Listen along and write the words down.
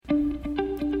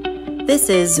This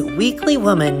is Weekly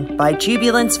Woman by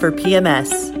Jubilance for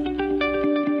PMS.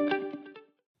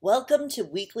 Welcome to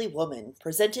Weekly Woman,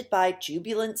 presented by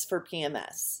Jubilance for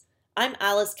PMS. I'm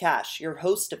Alice Cash, your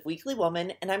host of Weekly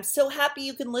Woman, and I'm so happy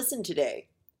you can listen today.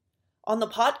 On the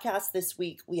podcast this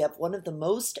week, we have one of the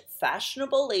most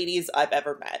fashionable ladies I've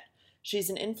ever met. She's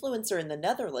an influencer in the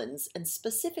Netherlands, and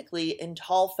specifically in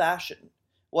tall fashion.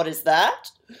 What is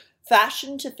that?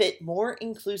 Fashion to fit more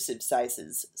inclusive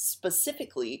sizes,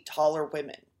 specifically taller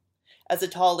women. As a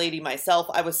tall lady myself,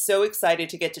 I was so excited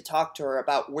to get to talk to her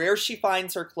about where she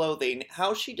finds her clothing,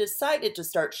 how she decided to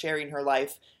start sharing her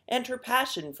life, and her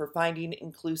passion for finding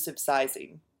inclusive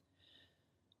sizing.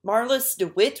 Marlis de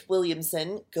Wit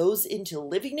Williamson goes into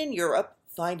living in Europe,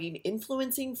 finding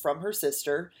influencing from her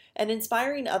sister, and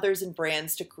inspiring others and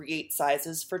brands to create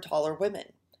sizes for taller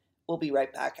women. We'll be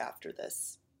right back after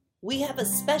this. We have a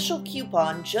special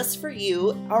coupon just for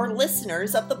you, our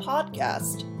listeners of the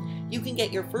podcast. You can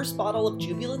get your first bottle of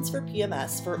Jubilance for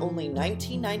PMS for only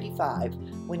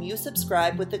 $19.95 when you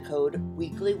subscribe with the code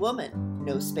WeeklyWoman,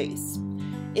 no space.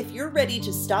 If you're ready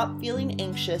to stop feeling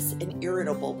anxious and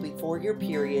irritable before your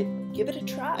period, give it a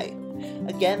try.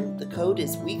 Again, the code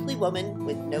is WeeklyWoman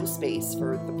with no space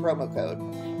for the promo code.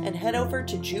 And head over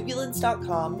to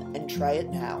jubilance.com and try it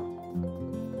now.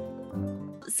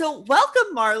 So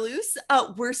welcome, Marlus.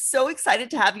 We're so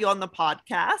excited to have you on the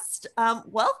podcast.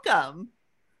 Welcome.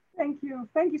 Thank you.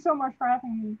 Thank you so much for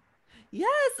having me.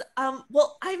 Yes.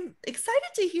 Well, I'm excited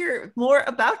to hear more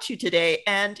about you today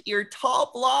and your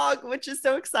tall blog, which is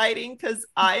so exciting because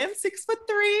I am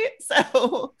 6'3".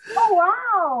 So. Oh,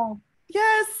 wow.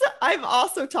 Yes, I'm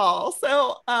also tall.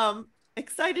 So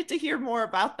excited to hear more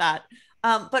about that.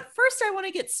 But first, I want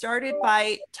to get started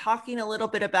by talking a little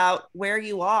bit about where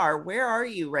you are. Where are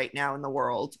you right now in the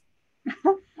world?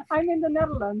 I'm in the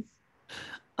Netherlands.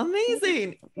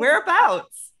 Amazing.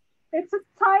 Whereabouts? It's a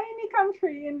tiny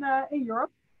country in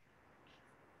Europe.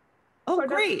 Oh, so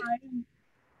great.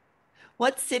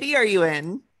 What city are you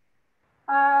in?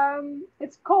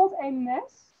 It's called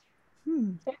Eemnes.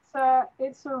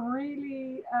 It's a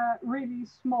really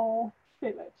small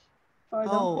village. So I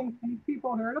don't think many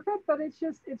people heard of it, but it's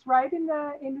right in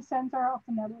the center of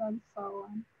the Netherlands. So.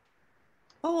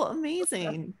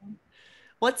 Amazing.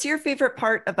 What's your favorite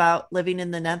part about living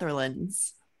in the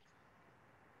Netherlands?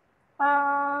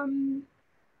 I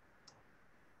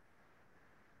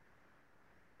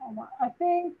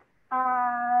think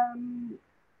I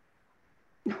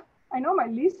know my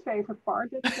least favorite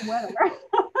part is the weather.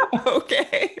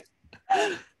 Okay.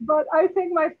 But I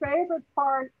think my favorite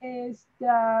part is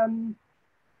the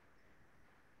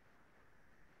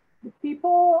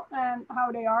people and how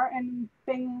they are, and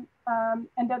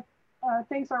that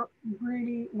things are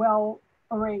really well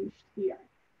arranged here.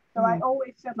 So I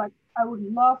always said, like, I would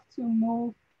love to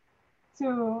move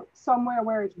to somewhere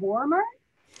where it's warmer,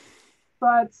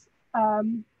 but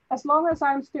as long as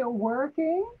I'm still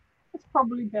working, it's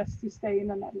probably best to stay in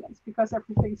the Netherlands because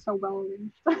everything's so well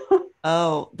arranged.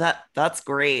 Oh, that's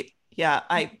great. Yeah,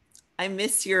 I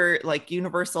miss your like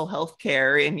universal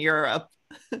healthcare in Europe.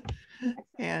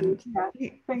 And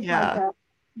things like that.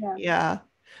 Yeah.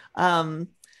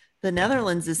 The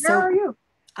Netherlands is Where are you?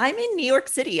 I'm in New York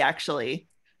City, actually.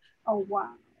 Oh,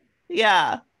 wow.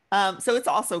 Yeah. So it's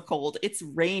also cold. It's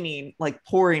raining, like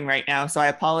pouring right now. So I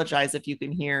apologize if you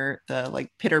can hear the like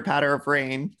pitter patter of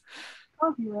rain.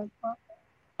 I'll hear it.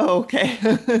 Okay.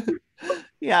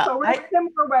 Yeah. So we're in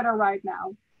similar weather right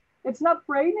now. It's not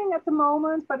raining at the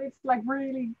moment, but it's like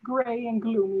really gray and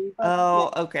gloomy.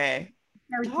 But, okay.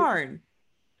 Darn.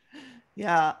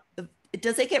 Yeah.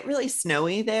 Does it get really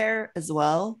snowy there as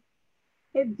well?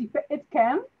 It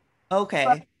can. Okay.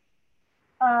 But,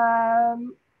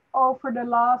 over the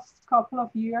last couple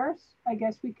of years, I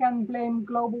guess we can blame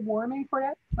global warming for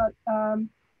that. But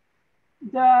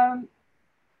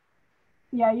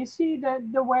you see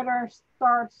that the weather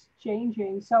starts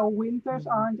changing. So winters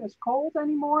aren't as cold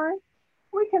anymore.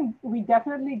 We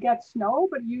definitely get snow,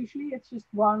 but usually it's just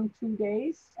 1-2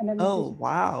 days, and then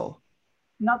wow.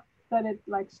 Not that it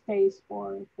like stays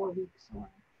for 4 weeks or.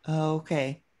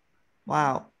 Okay.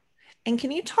 Wow. And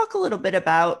can you talk a little bit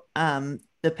about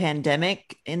the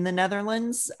pandemic in the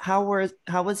Netherlands? How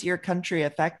was your country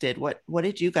affected? What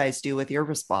did you guys do with your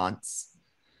response?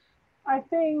 I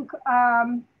think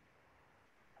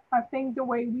the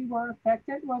way we were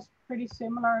affected was pretty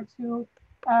similar to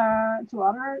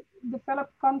other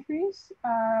developed countries,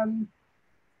 and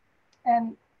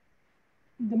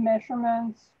the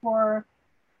measurements were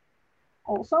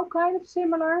also kind of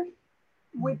similar,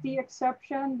 with the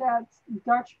exception that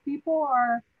Dutch people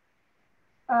are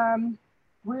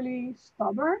really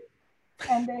stubborn,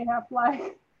 and they have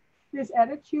like this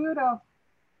attitude of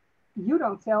you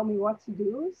don't tell me what to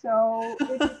do. So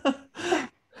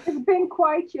it's been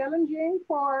quite challenging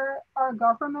for our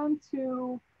government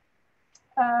to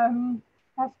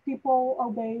have people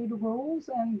obey the rules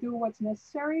and do what's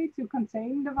necessary to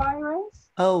contain the virus.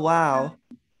 Oh, wow.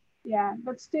 Yeah,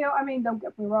 but still, I mean, don't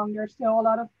get me wrong. There's still a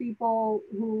lot of people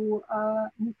who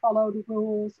follow the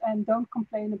rules and don't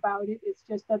complain about it. It's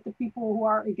just that the people who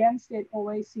are against it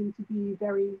always seem to be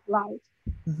very loud.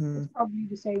 Mm-hmm. It's probably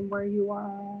the same where you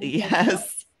are.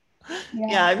 Yes. Yeah,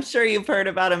 Yeah. I'm sure you've heard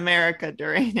about America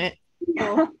during it.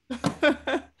 Cool.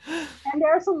 And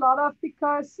there's a lot of,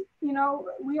 because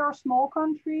we are a small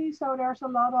country, so there's a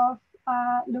lot of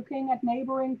looking at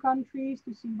neighboring countries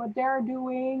to see what they're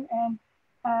doing,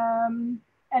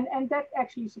 and that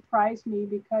actually surprised me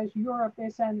because Europe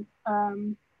isn't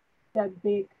that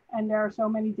big and there are so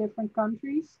many different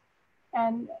countries,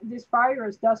 and this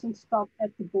virus doesn't stop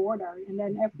at the border, and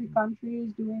then every country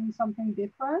is doing something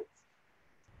different.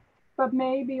 But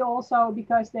maybe also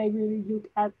because they really look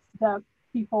at the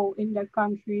people in the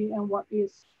country and what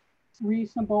is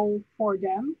reasonable for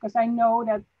them. Because I know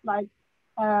that, like,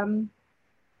 um,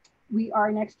 we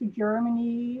are next to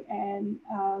Germany, and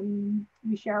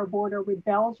we share a border with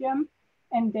Belgium,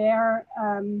 and their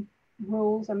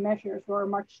rules and measures were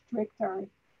much stricter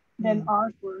than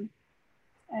ours were.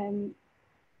 And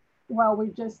well, we're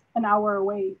just an hour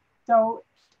away. So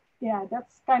yeah,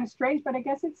 that's kind of strange, but I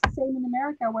guess it's the same in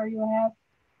America, where you have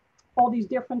all these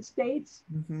different states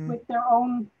with their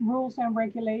own rules and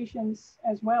regulations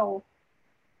as well.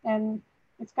 And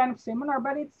it's kind of similar,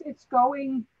 but it's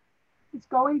going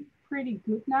pretty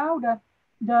good now.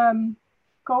 The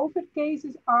COVID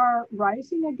cases are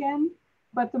rising again,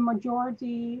 but the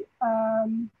majority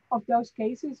of those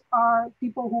cases are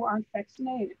people who aren't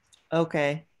vaccinated.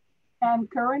 Okay. And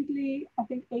currently, I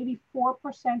think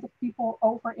 84% of people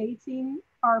over 18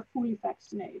 are fully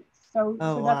vaccinated. So,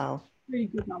 Oh, so that's wow. a pretty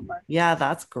good number. Yeah,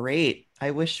 that's great. I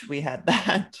wish we had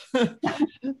that.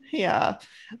 Yeah.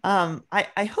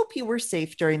 I hope you were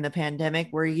safe during the pandemic.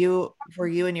 Were you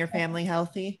and your family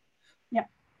healthy? Yeah.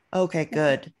 Okay,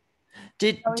 good.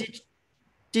 Did So did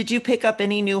did you pick up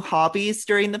any new hobbies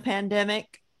during the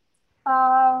pandemic?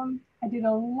 I did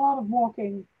a lot of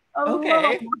walking. A lot of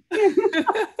Okay. walking.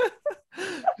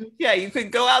 Yeah, you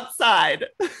could go outside.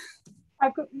 I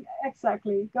could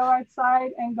exactly go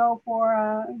outside and go for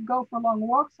long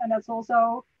walks, and that's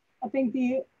also, I think,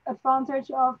 the advantage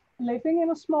of living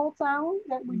in a small town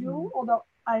that we do. Although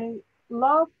I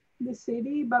love the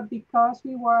city, but because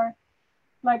we were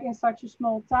like in such a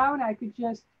small town, I could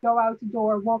just go out the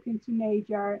door, walk into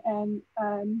nature, and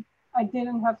I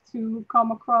didn't have to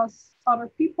come across other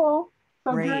people.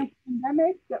 So during Great. the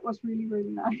pandemic, that was really, really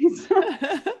nice.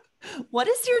 What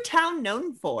is your town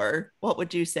known for? What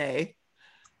would you say?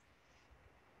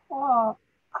 Oh,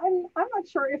 I'm not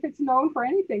sure if it's known for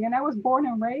anything, and I was born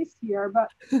and raised here, but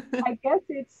I guess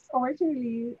it's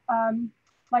originally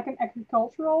like an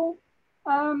agricultural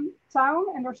town,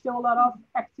 and there's still a lot of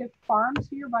active farms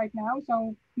here right now,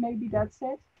 so maybe that's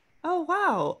it. Oh,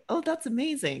 wow. Oh, that's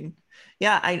amazing.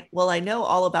 Yeah, I know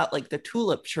all about like the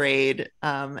tulip trade,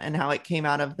 and how it came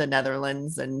out of the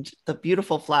Netherlands and the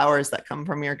beautiful flowers that come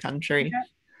from your country.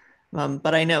 Yeah,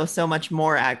 But I know so much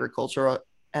more agricultural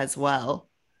as well.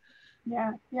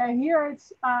 yeah, yeah. Here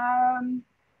it's a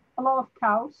lot of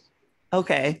cows.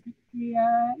 Okay. We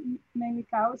mainly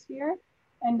cows here,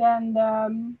 and then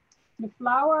the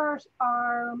flowers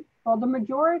are, well, the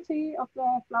majority of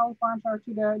the flower farms are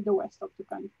to the west of the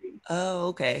country. Oh,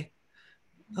 okay.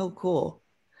 Oh, cool.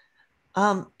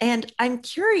 And I'm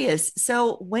curious,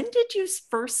 so when did you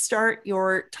first start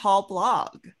your tall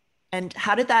blog? And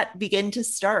how did that begin to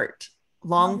start?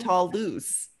 Long, Um, tall,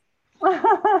 loose.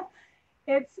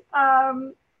 it's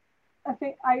I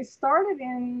think I started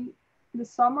in the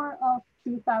summer of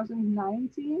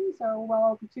 2019, so well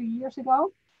over 2 years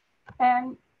ago,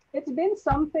 and it's been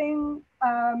something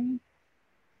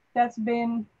that's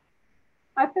been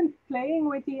I've been playing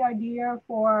with the idea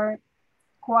for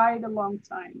quite a long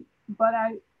time, but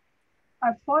I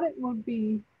thought it would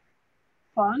be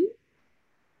fun,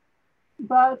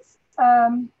 but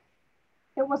um,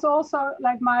 it was also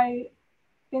like my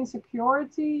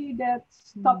insecurity that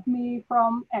stopped me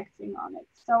from acting on it.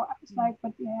 So I was like,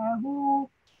 but yeah, who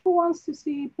wants to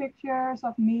see pictures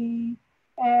of me?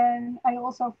 And I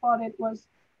also thought it was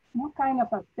more kind of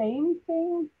a vain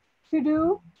thing to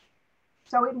do.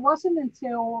 So it wasn't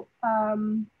until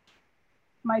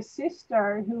my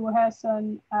sister, who has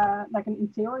an like an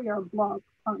interior blog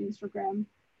on Instagram,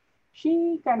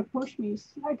 she kind of pushed me.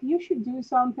 She's like, you should do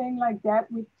something like that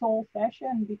with tall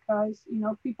fashion, because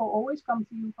people always come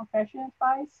to you for fashion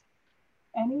advice.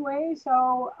 anyway.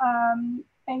 So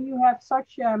and you have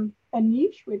such a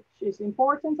niche, which is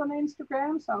important on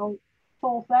Instagram. So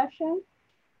tall fashion,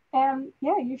 and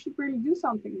yeah, you should really do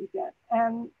something with that.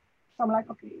 And so I'm like,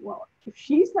 okay, well, if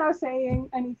she's now saying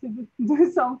I need to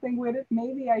do something with it,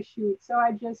 maybe I should. So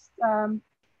I just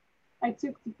I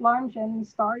took the plunge and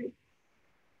started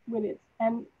with it.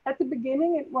 And at the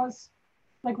beginning, it was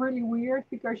like really weird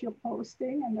because you're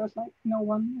posting and there's like no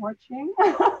one watching.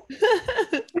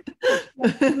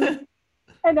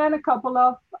 And then a couple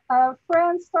of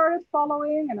friends started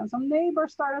following, and then some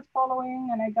neighbors started following,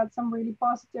 and I got some really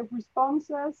positive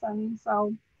responses. And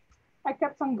so I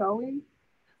kept on going.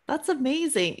 That's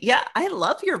amazing. Yeah, I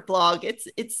love your blog.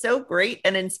 It's so great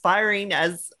and inspiring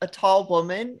as a tall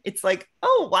woman. It's like,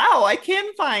 oh wow, I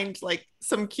can find like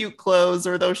some cute clothes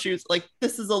or those shoes. Like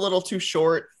this is a little too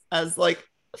short as like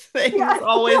things Yeah,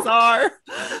 always are.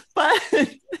 But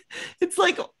it's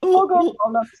like, all go oh,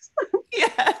 columns.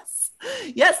 yes.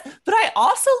 Yes, but I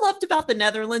also loved about the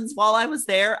Netherlands while I was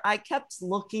there, I kept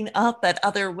looking up at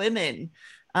other women.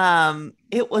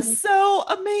 It was so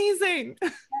amazing.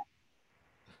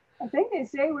 I think they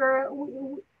say we're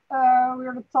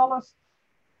the tallest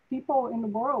people in the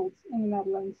world in the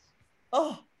Netherlands.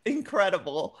 Oh,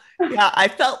 incredible. Yeah, I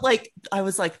felt like I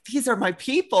was like, these are my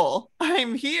people.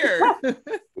 I'm here.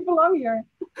 You belong here.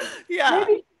 Yeah.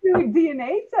 Maybe do a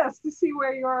DNA test to see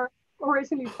where you're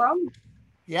originally from.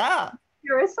 Yeah.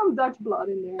 There is some Dutch blood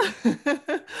in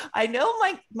there. I know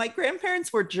my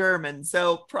grandparents were German,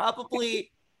 so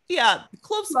probably yeah,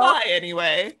 close Well, by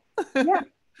anyway. yeah.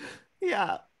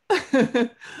 Yeah.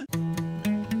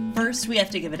 First, we have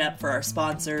to give it up for our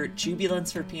sponsor,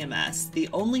 Jubilance for PMS, the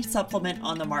only supplement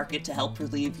on the market to help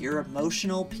relieve your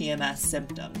emotional PMS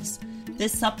symptoms.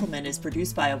 This supplement is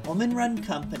produced by a woman-run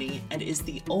company and is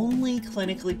the only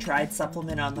clinically tried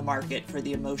supplement on the market for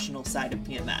the emotional side of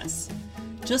PMS.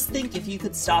 Just think if you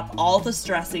could stop all the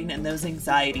stressing and those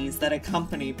anxieties that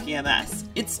accompany PMS.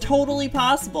 It's totally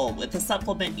possible with a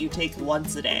supplement you take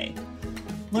once a day.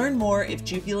 Learn more if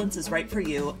Jubilance is right for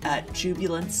you at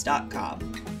jubilance.com.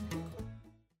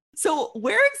 So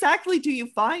where exactly do you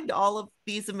find all of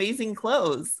these amazing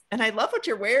clothes? And I love what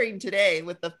you're wearing today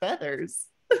with the feathers.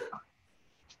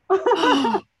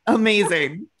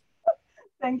 Amazing.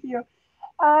 Thank you.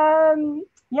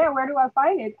 Yeah, where do I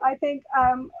find it? I think,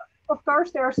 of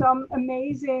course, there are some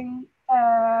amazing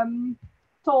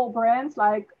tall brands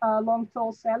like Long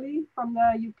Tall Sally from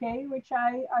the UK, which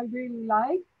I really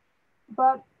like.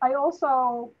 But I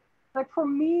also, like for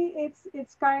me,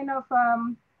 it's kind of,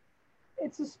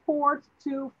 it's a sport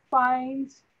to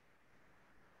find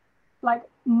like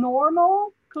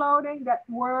normal clothing that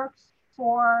works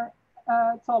for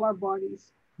taller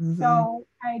bodies. Mm-hmm. So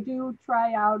I do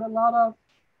try out a lot of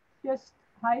just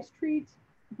high street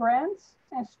brands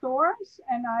and stores,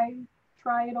 and I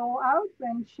try it all out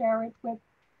and share it with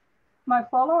my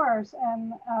followers,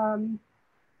 and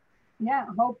yeah,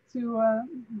 hope to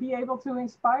be able to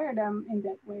inspire them in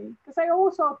that way. Because I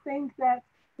also think that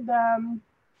the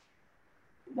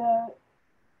the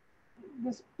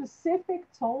the specific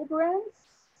tall brands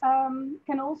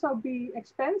can also be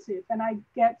expensive, and I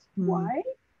get why.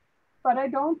 But I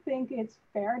don't think it's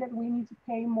fair that we need to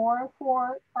pay more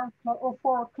for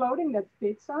for clothing that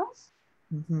fits us,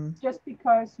 just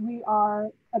because we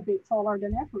are a bit taller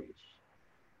than average.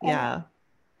 Yeah. And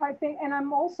I think, and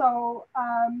I'm also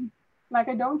like,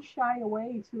 I don't shy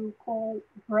away to call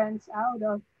brands out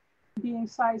of being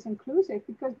size inclusive,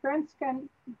 because brands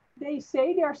they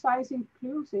say they're size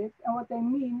inclusive, and what they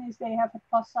mean is they have a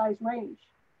plus size range.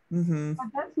 But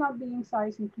that's not being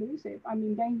size inclusive. I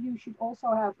mean, then you should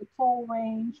also have a tall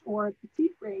range or a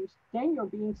petite range. Then you're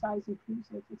being size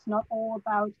inclusive. It's not all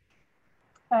about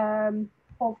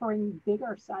offering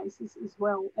bigger sizes, as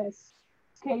well as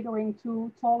catering to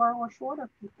taller or shorter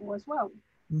people as well.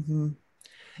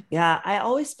 Yeah, I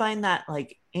always find that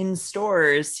like in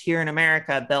stores here in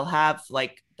America, they'll have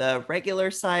like the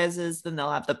regular sizes, then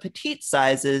they'll have the petite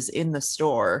sizes in the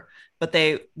store, but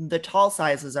the tall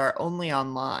sizes are only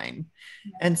online.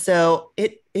 Yeah. And so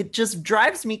it just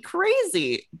drives me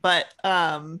crazy, but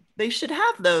they should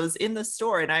have those in the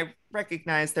store. And I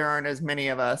recognize there aren't as many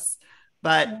of us,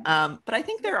 but I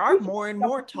think there are more and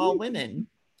more tall women.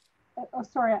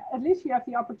 Sorry, at least you have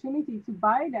the opportunity to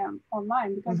buy them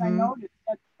online, because I noticed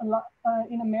that a lot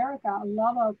in America, a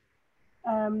lot of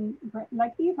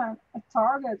like even a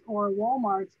Target or a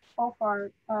Walmart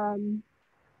offer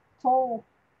tall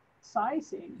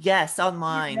sizing. Yes,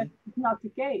 online. That's not the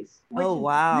case. Oh,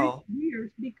 wow. Really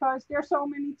weird, because there's so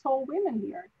many tall women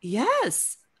here.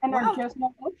 Yes. And there are just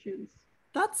no options.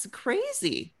 That's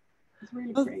crazy. It's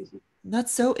really crazy.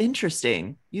 That's so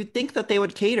interesting. You'd think that they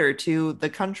would cater to the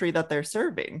country that they're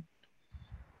serving.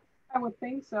 I would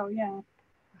think so, yeah.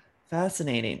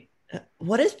 Fascinating.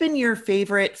 What has been your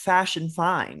favorite fashion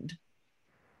find?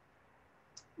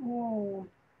 Oh,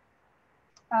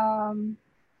 um,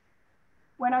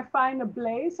 when I find a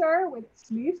blazer with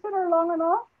sleeves that are long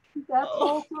enough, that's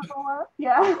Oh, also,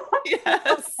 yeah.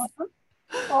 yes.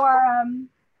 Or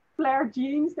flare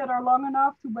jeans that are long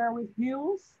enough to wear with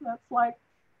heels.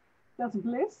 That's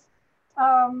bliss.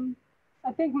 Um,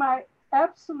 I think my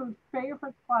absolute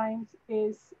favorite find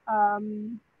is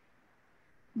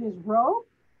this robe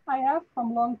I have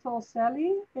from Long Tall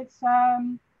Sally. It's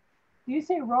do you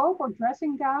say robe or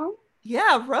dressing gown?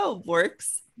 Yeah, robe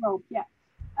works. Robe, yeah.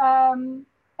 Um,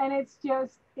 and it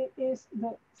is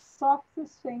the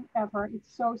softest thing ever.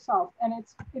 It's so soft, and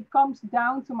it comes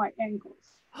down to my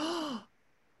ankles.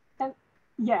 And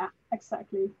yeah,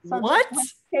 exactly. So just What? when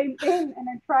it came in and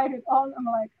I tried it on, I'm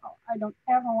like, oh, I don't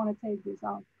ever want to take this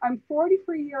off. I'm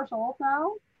 43 years old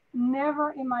now.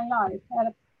 Never in my life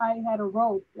I had a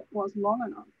robe that was long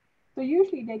enough. So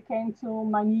usually they came to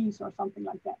my knees or something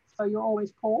like that. So you're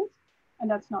always cold, and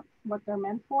that's not what they're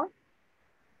meant for.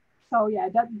 So yeah,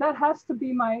 that has to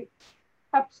be my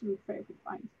absolute favorite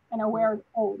find, and I wear it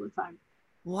all the time.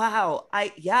 Wow.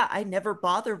 I never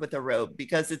bother with a robe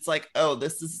because it's like, oh,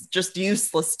 this is just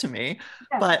useless to me.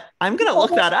 Yeah, But I'm you gonna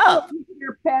look always that put up.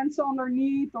 your pants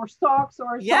underneath or socks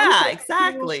or Yeah, something to,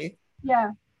 exactly.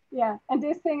 yeah, yeah. And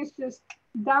this thing is just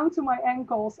down to my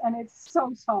ankles, and it's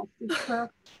so soft. It's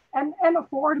perfect and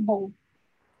affordable.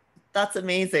 That's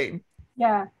amazing.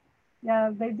 Yeah,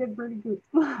 yeah. They did really good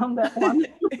on that one.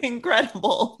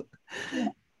 Incredible. Yeah.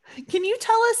 Can you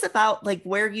tell us about like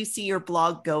where you see your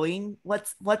blog going?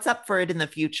 What's up for it in the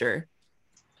future?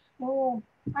 Well,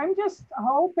 I'm just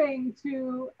hoping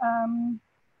to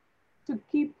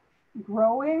keep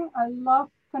growing. I love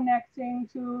connecting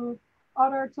to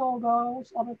other tall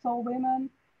girls, other tall women,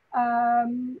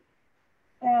 um,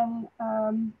 and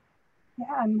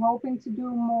yeah, I'm hoping to do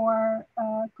more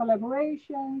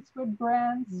collaborations with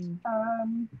brands.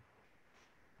 Mm.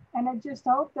 And I just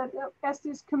hope that as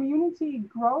this community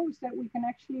grows, that we can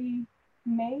actually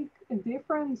make a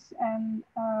difference and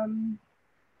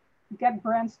get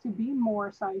brands to be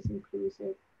more size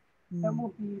inclusive. That Mm.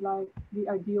 will be like the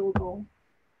ideal goal.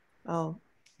 Oh,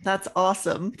 that's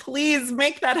awesome. Please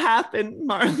make that happen, Yeah,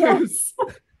 Marluz.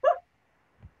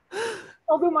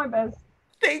 I'll do my best.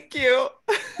 Thank you.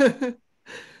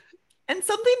 And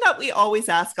something that we always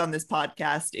ask on this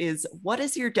podcast is what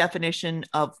is your definition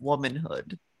of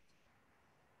womanhood?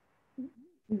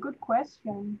 Good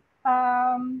question.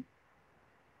 Um,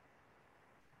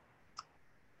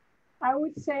 I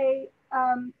would say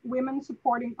women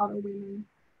supporting other women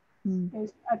Mm.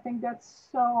 is, I think that's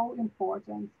so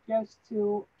important, just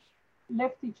to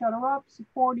lift each other up,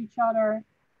 support each other,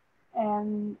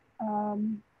 and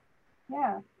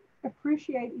yeah,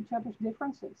 appreciate each other's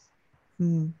differences.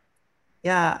 Mm.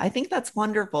 Yeah, I think that's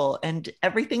wonderful. And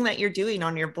everything that you're doing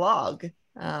on your blog,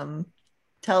 um,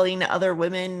 telling other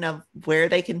women of where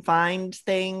they can find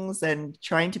things and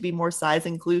trying to be more size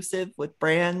inclusive with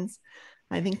brands.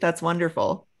 I think that's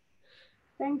wonderful.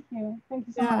 Thank you. Thank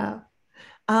you so much. Yeah.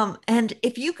 And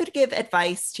if you could give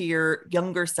advice to your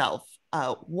younger self,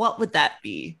 what would that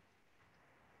be?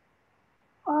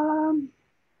 Um,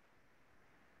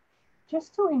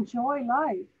 just to enjoy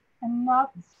life and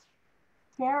not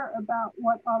care about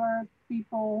what other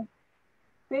people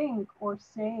think or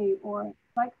say, or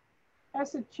like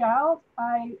as a child,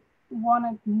 I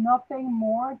wanted nothing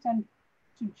more than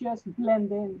to just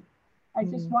blend in. I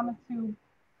just Mm. wanted to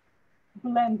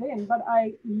blend in, but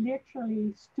I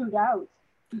literally stood out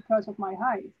because of my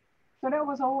height. So that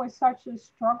was always such a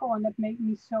struggle, and that made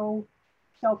me so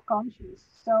self-conscious.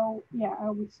 So yeah, I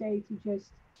would say to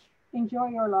just enjoy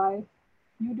your life,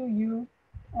 you do you,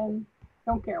 and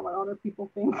don't care what other people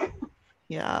think.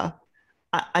 Yeah,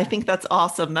 I think that's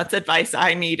awesome. That's advice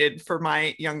I needed for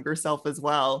my younger self as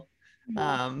well.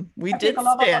 Yeah. We did stand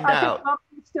I think a out. lot of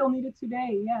people still need it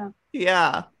today. Yeah.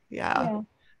 Yeah, yeah.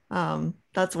 Yeah.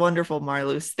 That's wonderful,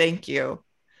 Marluz. Thank you.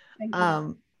 Thank you.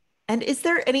 Um, and is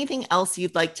there anything else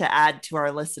you'd like to add to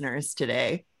our listeners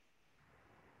today?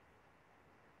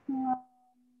 Yeah.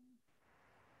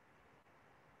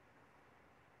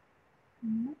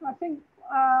 I think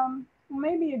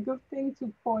maybe a good thing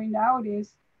to point out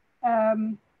is,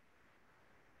 um,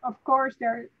 of course,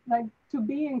 there like to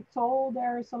being tall,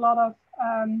 there's a lot of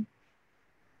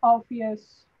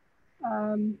obvious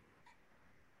um,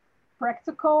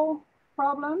 practical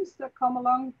problems that come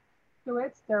along to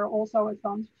it. There are also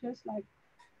advantages like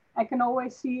I can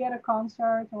always see at a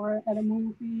concert or at a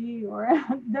movie, or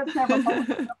that's never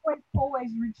possible. I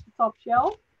always reach the top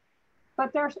shelf.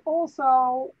 But there's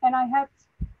also, and I had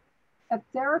a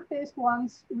therapist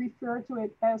once refer to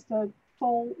it as the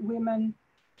tall women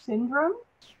syndrome,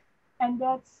 and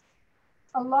that's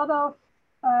a lot of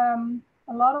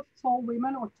tall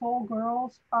women or tall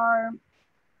girls are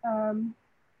um,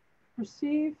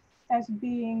 perceived as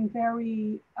being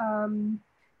very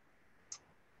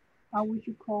how would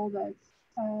you call that,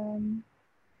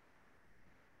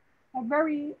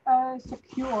 very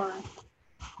secure,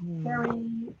 very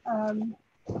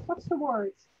what's the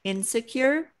word,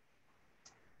 insecure,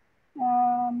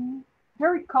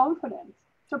 very confident.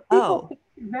 So people think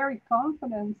you're very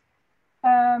confident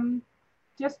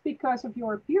just because of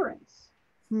your appearance.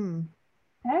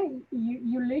 Hey,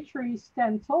 you literally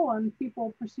stand tall and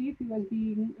people perceive you as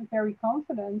being very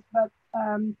confident, but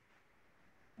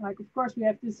like, of course, we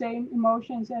have the same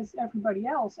emotions as everybody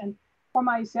else. And for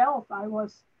myself, I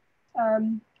was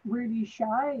really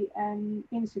shy and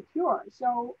insecure.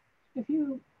 So if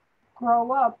you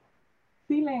grow up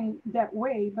feeling that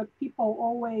way, but people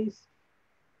always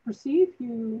perceive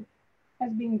you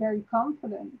as being very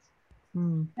confident,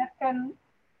 that can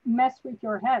mess with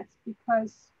your head,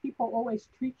 because people always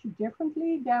treat you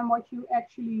differently than what you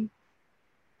actually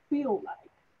feel like.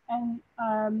 And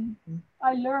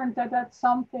I learned that that's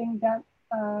something that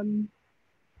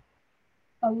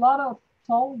a lot of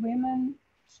tall women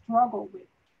struggle with.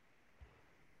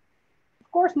 Of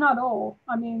course, not all.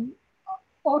 I mean,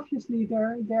 obviously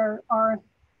there are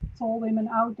tall women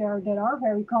out there that are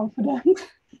very confident,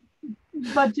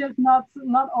 but just not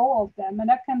all of them, and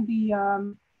that can be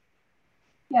a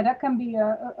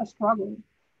struggle.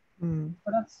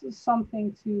 But that's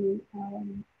something to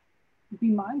be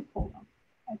mindful of,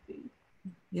 I think.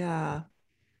 Yeah,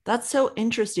 that's so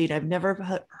interesting. I've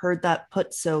never heard that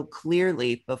put so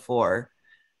clearly before.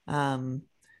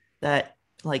 That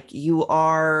like you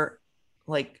are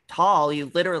like tall,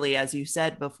 you literally, as you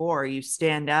said before, you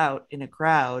stand out in a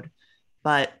crowd,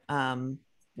 but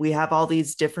we have all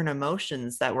these different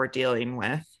emotions that we're dealing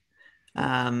with,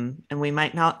 and we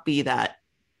might not be that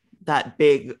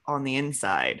big on the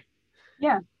inside.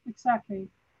 Yeah, exactly.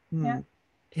 Yeah.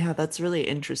 Yeah, that's really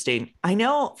interesting. I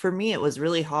know for me, it was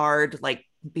really hard, like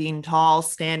being tall,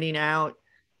 standing out,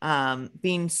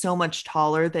 being so much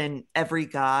taller than every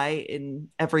guy in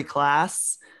every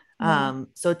class.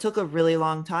 So it took a really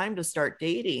long time to start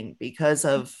dating because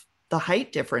of the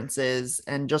height differences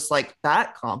and just like that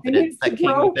You need confidence to that came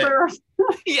grow with it. first.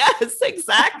 Yes,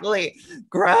 exactly.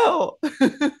 Grow.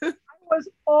 I was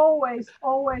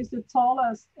always the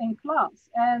tallest in class.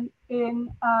 And in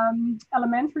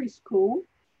elementary school,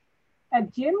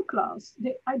 at gym class,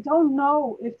 I don't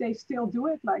know if they still do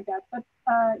it like that, but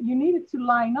you needed to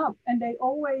line up, and they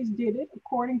always did it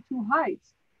according to height.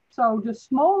 So the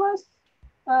smallest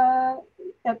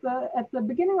at the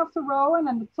beginning of the row, and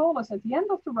then the tallest at the end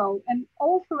of the row. And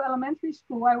all through elementary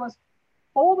school, I was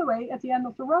all the way at the end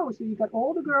of the row. So you got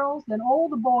all the girls, then all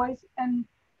the boys, and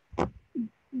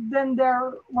then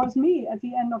there was me at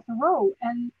the end of the row.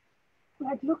 And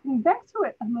like looking back to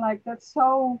it, I'm like, that's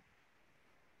so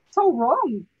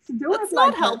wrong to do That's it not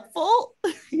like that. helpful.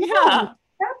 Yeah. No,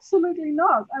 absolutely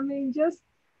not. I mean, just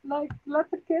like let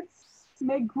the kids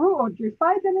make group, or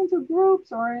divide them into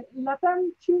groups, or let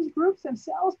them choose groups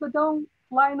themselves, but don't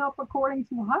line up according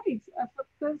to height.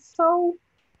 That's so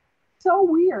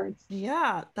weird.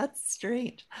 Yeah, that's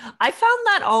strange. I found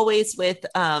that always with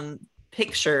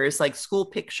pictures, like school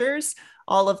pictures,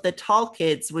 all of the tall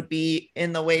kids would be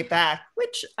in the way back,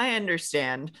 which I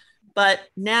understand. But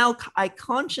now I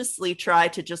consciously try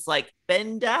to just like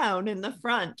bend down in the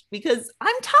front because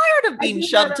I'm tired of I being do that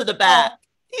shoved to as the back.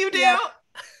 well. You do? Yeah,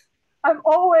 I'm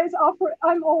always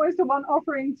the one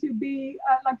offering to be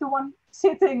like the one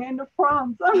sitting in the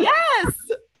front. Yes.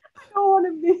 I don't want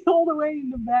to be all the way in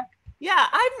the back. Yeah,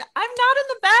 I'm not in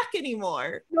the back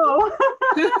anymore. No.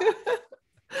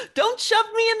 Don't shove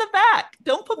me in the back.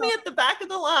 Don't put No. me at the back of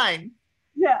the line.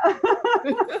 Yeah.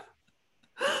 Yeah.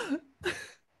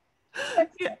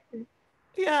 Exactly.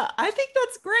 Yeah, I think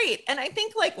that's great. And I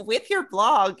think like with your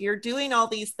blog, you're doing all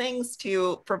these things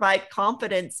to provide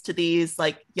confidence to these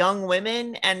like young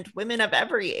women and women of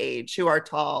every age who are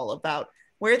tall about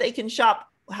where they can shop,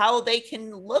 how they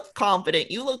can look confident.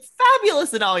 You look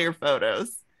fabulous in all your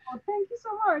photos. Oh, thank you so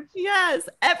much. Yes,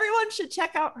 everyone should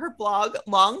check out her blog,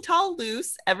 Long Tall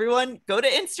Loose. Everyone go to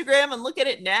Instagram and look at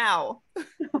it now.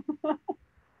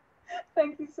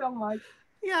 Thank you so much.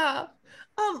 Yeah.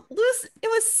 Luce, it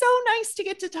was so nice to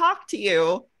get to talk to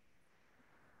you.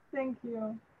 Thank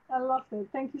you. I loved it.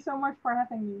 Thank you so much for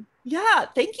having me. Yeah,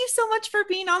 thank you so much for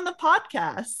being on the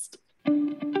podcast.